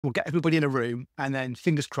we'll get everybody in a room and then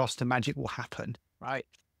fingers crossed the magic will happen, right?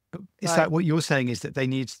 But it's Right. like what you're saying is that they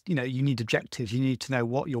need, you need objectives. You need to know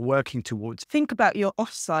what you're working towards. Think about your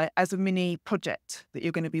offsite as a mini project that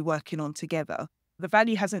you're going to be working on together. The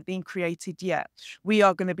value hasn't been created yet. We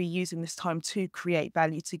are going to be using this time to create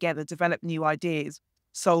value together, develop new ideas,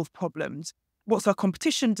 solve problems. What's our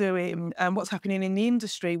competition doing? And what's happening in the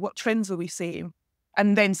industry? What trends are we seeing?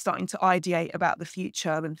 And then starting to ideate about the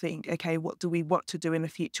future and think, okay, what do we want to do in the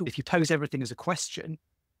future? If you pose everything as a question,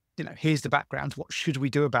 here's the background. What should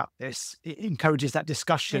we do about this? It encourages that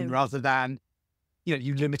discussion Yeah. rather than,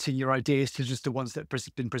 you limiting your ideas to just the ones that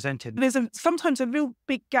have been presented. There's sometimes a real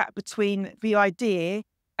big gap between the idea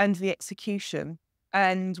and the execution,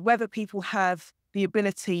 and whether people have the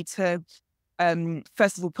ability to,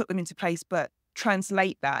 first of all, put them into place, but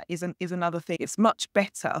translate that is another thing. It's much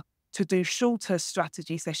better to do shorter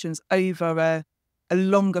strategy sessions over a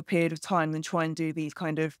longer period of time than try and do these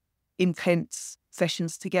kind of intense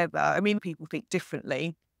sessions together. I mean, people think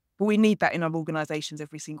differently, but we need that in our organizations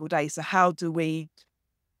every single day. So how do we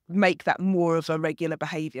make that more of a regular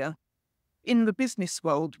behavior? In the business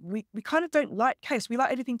world, we kind of don't like chaos. We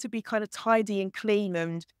like everything to be kind of tidy and clean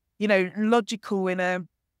and, logical in a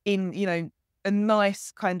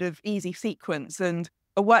nice kind of easy sequence. And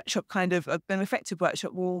a workshop an effective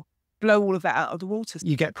workshop will blow all of that out of the water.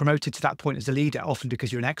 You get promoted to that point as a leader, often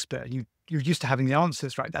because you're an expert. You're used to having the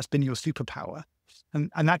answers, right? That's been your superpower.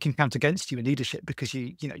 And that can count against you in leadership because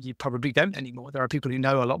you probably don't anymore. There are people who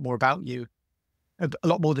know a lot more about you, a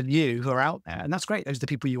lot more than you, who are out there. And that's great. Those are the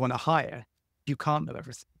people you want to hire. You can't know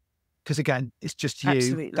everything. Because again, it's just you.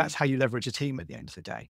 Absolutely. That's how you leverage a team at the end of the day.